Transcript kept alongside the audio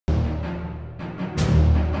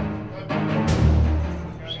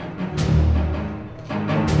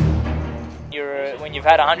when you've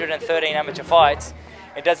had 113 amateur fights,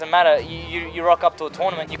 it doesn't matter. You rock up to a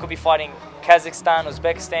tournament, you could be fighting Kazakhstan,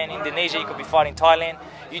 Uzbekistan, Indonesia, you could be fighting Thailand.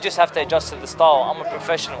 You just have to adjust to the style. I'm a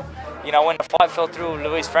professional. You know, when the fight fell through with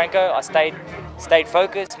Luis Franco, I stayed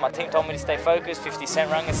focused. My team told me to stay focused. 50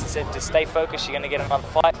 Cent rang us and said, just stay focused, you're going to get another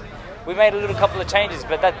fight. We made a couple of changes,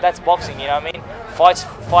 but that's boxing, you know what I mean?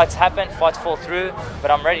 Fights happen, fights fall through, but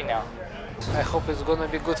I'm ready now. I hope it's going to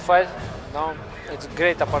be a good fight. No, it's a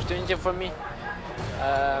great opportunity for me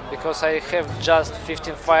because I have just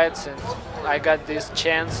 15 fights and I got this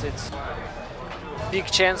chance. It's a big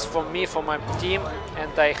chance for me, for my team,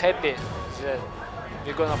 and I'm happy that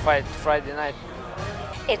we're going to fight Friday night.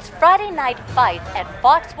 It's Friday Night Fights at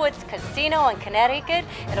Foxwoods Casino in Connecticut.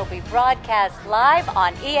 It'll be broadcast live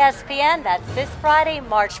on ESPN. That's this Friday,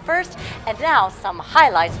 March 1st. And now some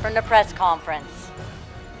highlights from the press conference.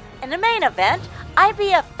 In the main event,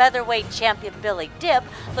 IBF Featherweight champion Billy Dip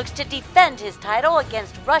looks to defend his title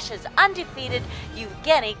against Russia's undefeated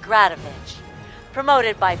Evgeny Gradovich.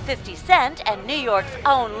 Promoted by 50 Cent and New York's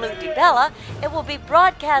own Lou DiBella, it will be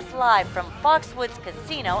broadcast live from Foxwoods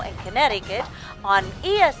Casino in Connecticut on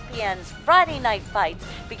ESPN's Friday Night Fights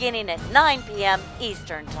beginning at 9 p.m.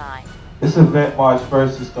 Eastern Time. This event, March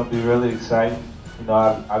 1st, is going to be really exciting. You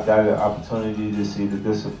know, I've got an opportunity to see the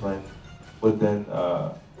discipline within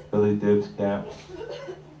Billy Dip's camp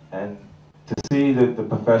and to see the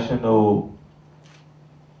professional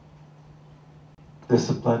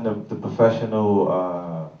discipline, the professional,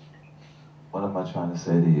 what am I trying to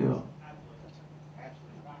say to you?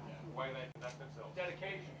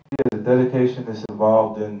 Dedication. Yeah, the dedication is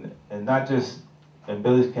involved in not just in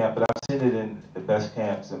Billy's camp, but I've seen it in the best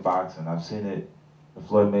camps in boxing. I've seen it in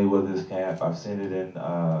Floyd Mayweather's camp. I've seen it in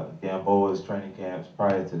Gamboa's training camps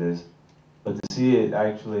prior to this. But to see it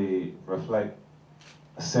actually reflect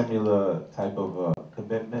a similar type of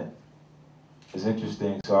commitment is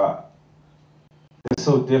interesting. So they're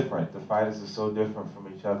so different. The fighters are so different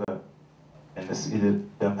from each other, and to see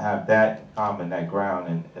them have that in common, that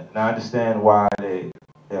ground, and I understand why they're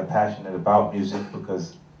passionate about music,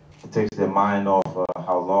 because it takes their mind off of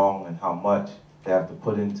how long and how much they have to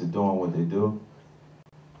put into doing what they do.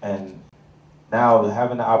 And now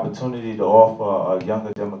having the opportunity to offer a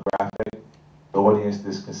younger demographic, the audience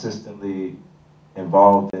that's consistently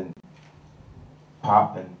involved in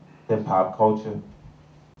pop and hip-hop culture,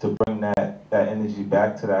 to bring that energy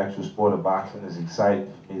back to the actual sport of boxing is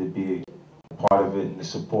exciting for me to be a part of it and to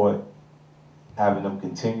support having them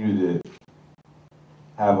continue to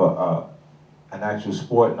have an actual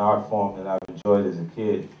sport and art form that I've enjoyed as a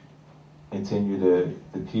kid, continue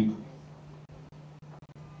to keep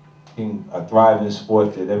being a thriving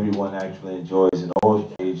sport that everyone actually enjoys in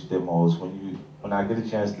all age demos. When I get a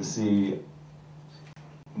chance to see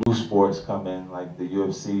new sports come in, like the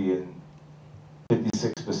UFC, and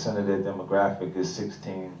 56% of their demographic is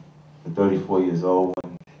 16 to 34 years old.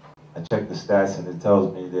 When I check the stats and it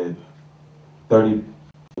tells me that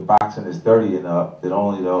the boxing is 30 and up, that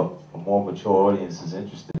only a more mature audience is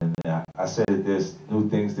interested in it. I say that there's new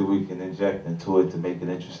things that we can inject into it to make it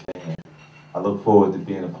interesting. And I look forward to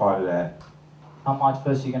being a part of that. On March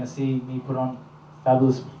 1st, you're going to see me put on a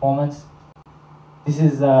fabulous performance. This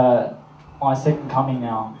is my second coming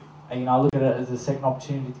now. You know, I look at it as a second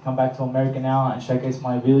opportunity to come back to America now and showcase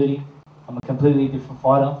my ability. I'm a completely different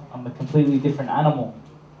fighter. I'm a completely different animal.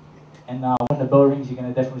 And when the bell rings, you're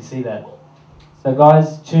going to definitely see that. So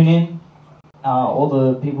guys, tune in. All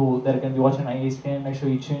the people that are going to be watching on ESPN, make sure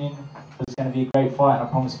you tune in. It's going to be a great fight, and I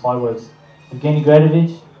promise fireworks. Evgeny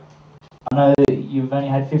Gradovich, I know that you've only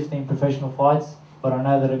had 15 professional fights, but I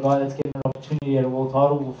know that a guy that's getting an opportunity at a world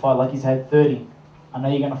title will fight like he's had 30. I know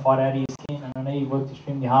you're going to fight out of your skin, and I know you've worked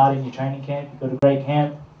extremely hard in your training camp. You've got a great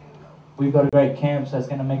camp. We've got a great camp, so it's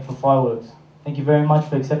going to make for fireworks. Thank you very much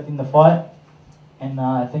for accepting the fight, and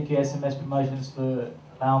thank you SMS Promotions for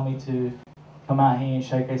allowing me to come out here and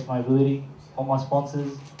showcase my ability. All my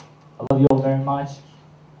sponsors, I love you all very much.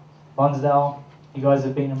 Lonsdale, you guys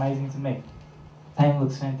have been amazing to me. The team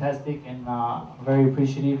looks fantastic, and I'm very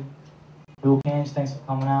appreciative. Bill Cans, thanks for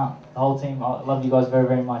coming out. The whole team, I love you guys very,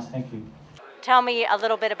 very much. Thank you. Tell me a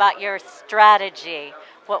little bit about your strategy.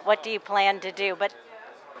 What do you plan to do? But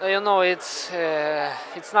you know, it's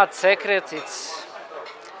not secret.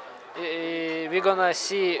 We're gonna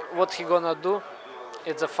see what he gonna do.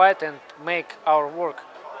 It's a fight and make our work,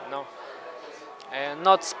 you know.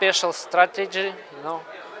 Not special strategy, you know.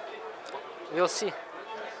 We'll see.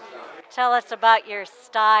 tell us about your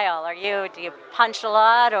style. Do you punch a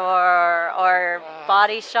lot or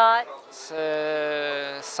body shot?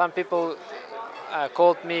 Some people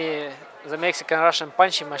called me the Mexican-Russian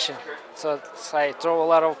punching machine. So I throw a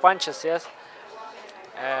lot of punches, yes.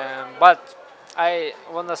 But I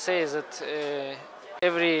wanna say that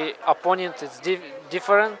every opponent is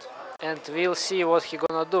different, and we'll see what he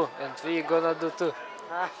gonna do, and we gonna do too.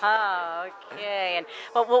 Okay. And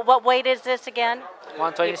what weight is this again?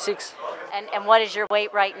 126. And what is your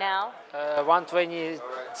weight right now?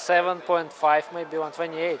 127.5, maybe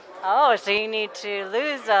 128. Oh, so you need to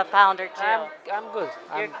lose a pound or two. I'm good.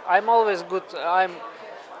 I'm always good. I'm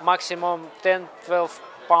maximum 10, 12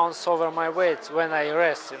 pounds over my weight when I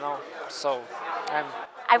rest, you know. So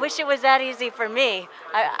I wish it was that easy for me.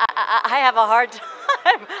 I have a hard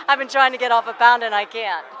time. I've been trying to get off a pound and I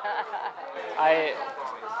can't. I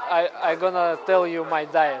gonna tell you my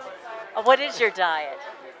diet. What is your diet?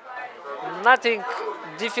 Nothing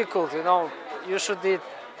difficult, you know. You should eat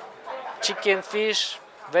chicken, fish,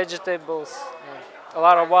 vegetables, a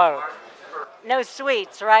lot of water. No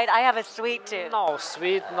sweets, right? I have a sweet tooth. No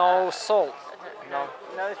sweet, no salt. No.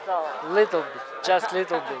 No salt. Little bit, just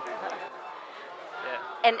little bit.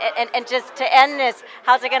 And just to end this,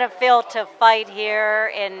 how's it going to feel to fight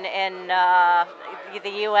here in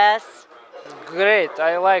the U.S.? Great.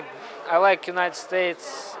 I like United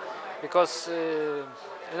States because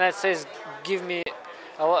United States give me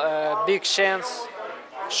a big chance,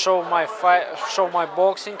 show my fight, show my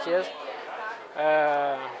boxing. Yes.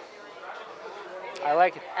 I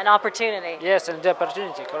like it. An opportunity. Yes, and the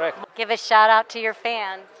opportunity, correct. Give a shout out to your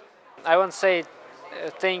fans. I want to say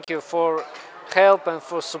thank you for help and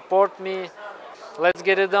for support me. Let's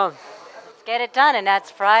get it done. Let's get it done, and that's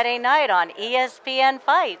Friday night on ESPN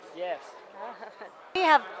Fights. Yes. We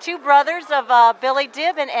have two brothers of Billy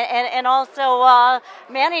Dibb and also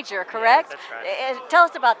manager, correct? Yes, that's right. Tell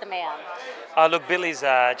us about the man. Look, Billy's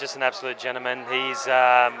just an absolute gentleman. He's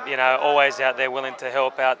you know, always out there willing to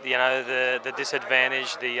help out, you know, the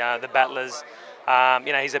disadvantaged, the battlers.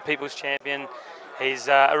 You know, he's a people's champion. He's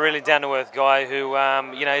a really down-to-earth guy who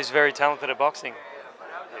you know, is very talented at boxing.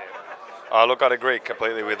 Look, I'd agree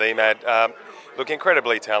completely with Emad. Look,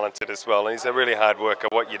 incredibly talented as well, and he's a really hard worker.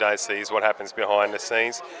 What you don't see is what happens behind the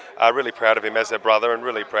scenes. Really proud of him as a brother, and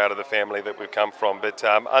really proud of the family that we've come from. But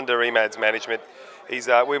under Emad's management, he's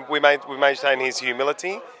we maintain his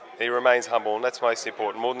humility. He remains humble, and that's most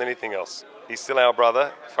important, more than anything else. He's still our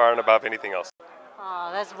brother, far and above anything else.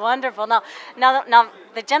 Oh, that's wonderful. Now,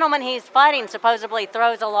 the gentleman he's fighting supposedly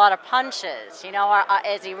throws a lot of punches. You know,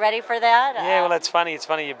 is he ready for that? Yeah, well, that's funny. It's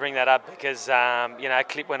funny you bring that up because you know, a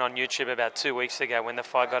clip went on YouTube about 2 weeks ago when the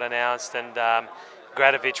fight got announced, and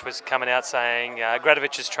Gradovich was coming out saying,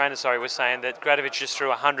 Gradovich's trainer, sorry, was saying that Gradovich just threw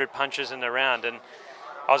 100 punches in the round, and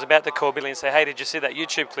I was about to call Billy and say, hey, did you see that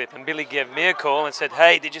YouTube clip? And Billy gave me a call and said,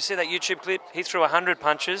 hey, did you see that YouTube clip? He threw 100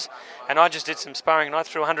 punches, and I just did some sparring, and I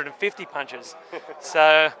threw 150 punches.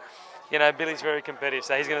 So, you know, Billy's very competitive,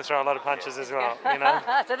 so he's going to throw a lot of punches as well, you know.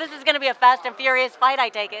 So this is going to be a fast and furious fight, I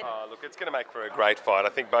take it. Look, it's going to make for a great fight. I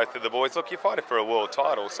think both of the boys, look, you're fighting for a world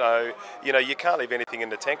title, so, you know, you can't leave anything in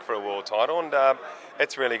the tank for a world title, and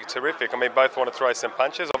it's really terrific. I mean, both want to throw some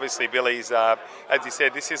punches. Obviously, Billy's, as he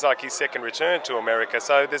said, this is like his second return to America,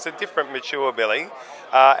 so there's a different, mature Billy.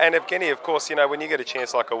 And Evgeny, of course, you know, when you get a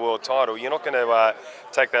chance like a world title, you're not going to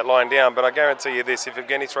take that line down, but I guarantee you this, if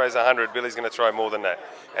Evgeny throws 100, Billy's going to throw more than that,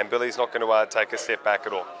 and Billy's not going to take a step back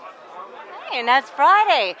at all. Hey, and that's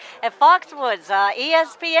Friday at Foxwoods,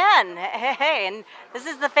 ESPN. Hey, and this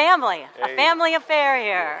is the family, a family affair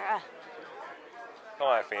here.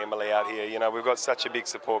 Entire family out here, you know, we've got such a big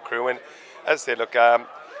support crew, and as I said, look,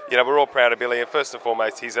 you know, we're all proud of Billy, and first and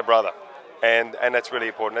foremost, he's a brother, and that's really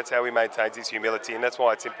important. That's how he maintains his humility, and that's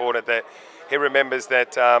why it's important that he remembers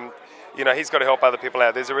that, you know, he's got to help other people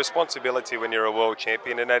out. There's a responsibility when you're a world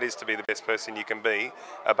champion, and that is to be the best person you can be,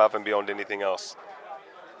 above and beyond anything else,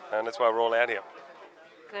 and that's why we're all out here.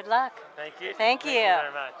 Good luck. Thank you. Thank you.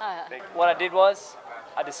 Very much. What I did was,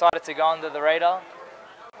 I decided to go under the radar,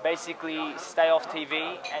 basically stay off TV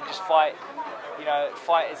and just fight, you know,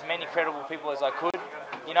 fight as many credible people as I could.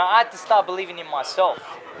 You know, I had to start believing in myself.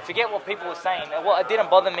 Forget what people were saying. It didn't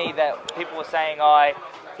bother me that people were saying, oh,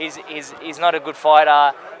 he's not a good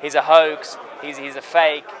fighter, he's a hoax, he's a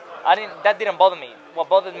fake. That didn't bother me. What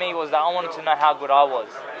bothered me was that I wanted to know how good I was.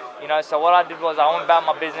 You know, so what I did was I went about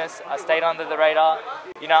my business, I stayed under the radar.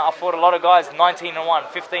 You know, I fought a lot of guys 19-1,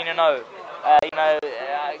 15-0. You know,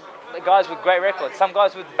 guys with great records, some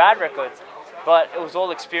guys with bad records. But it was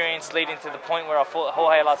all experience leading to the point where I fought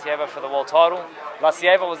Jorge Lasieva for the world title.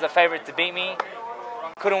 Lasieva was the favorite to beat me,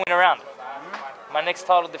 couldn't win a round. My next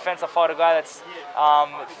title defense, I fought a guy that's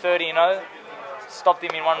 30-0, stopped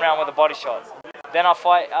him in one round with a body shot. Then I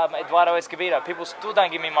fight Eduardo Escobedo. People still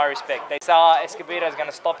don't give me my respect. They say, Escobedo is going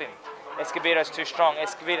to stop him. Escobedo is too strong.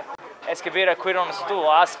 Escobedo. Escobedo quit on a stool.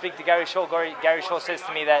 I speak to Gary Shaw. Gary Shaw says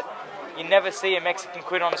to me that you never see a Mexican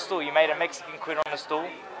quit on a stool. You made a Mexican quit on a stool.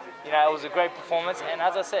 You know, it was a great performance. And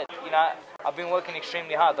as I said, you know, I've been working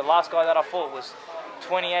extremely hard. The last guy that I fought was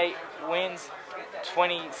 28 wins,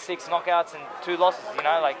 26 knockouts, and 2 losses. You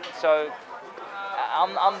know, like, so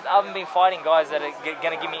I haven't been fighting guys that are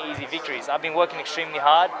going to give me easy victories. I've been working extremely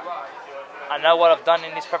hard. I know what I've done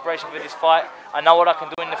in this preparation for this fight. I know what I can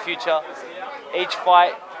do in the future. Each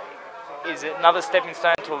fight is another stepping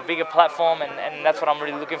stone to a bigger platform, and that's what I'm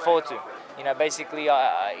really looking forward to. You know, basically,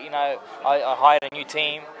 I hired a new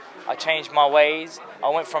team. I changed my ways. I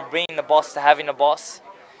went from being the boss to having a boss,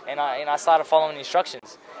 and I started following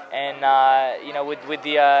instructions. And you know, with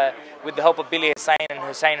the help of Billy Hussein and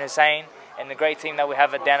Hussein, and the great team that we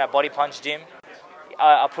have down at Body Punch Gym,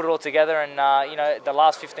 I put it all together. And you know, the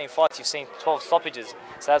last 15 fights, you've seen 12 stoppages.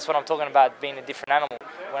 So that's what I'm talking about, being a different animal.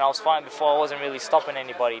 When I was fighting before, I wasn't really stopping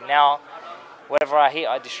anybody. Now, whatever I hit,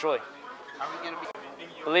 I destroy.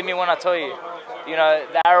 Believe me when I tell you, you know,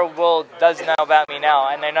 the Arab world does know about me now,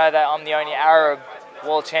 and they know that I'm the only Arab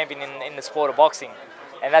world champion in the sport of boxing.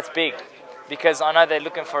 And that's big, because I know they're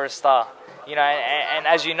looking for a star. You know, and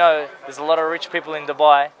as you know, there's a lot of rich people in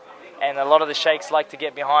Dubai, and a lot of the sheikhs like to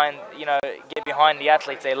get behind, you know, the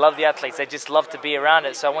athletes. They love the athletes. They just love to be around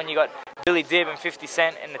it. So when you got Billy Dib and 50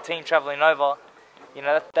 Cent and the team traveling over, you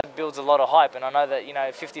know, that builds a lot of hype. And I know that, you know,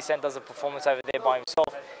 if 50 Cent does a performance over there by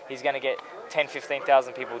himself, he's going to get 10,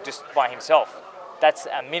 15,000 people just by himself. That's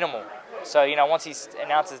a minimal. So, you know, once he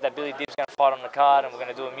announces that Billy Dib's going to fight on the card and we're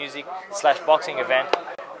going to do a music/boxing event,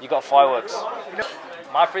 you got fireworks.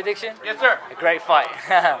 My prediction? Yes, sir. A great fight.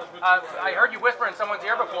 I heard you whisper in someone's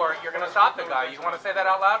ear before, you're going to stop the guy. You want to say that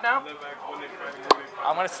out loud now?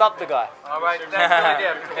 I'm going to stop the guy. All right, thanks,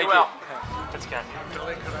 Billy Dib. Thank Well. Let's go.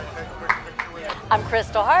 I'm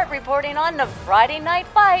Kristal Hart reporting on the Friday Night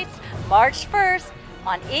Fights, March 1st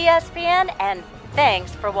on ESPN, and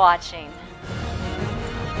thanks for watching.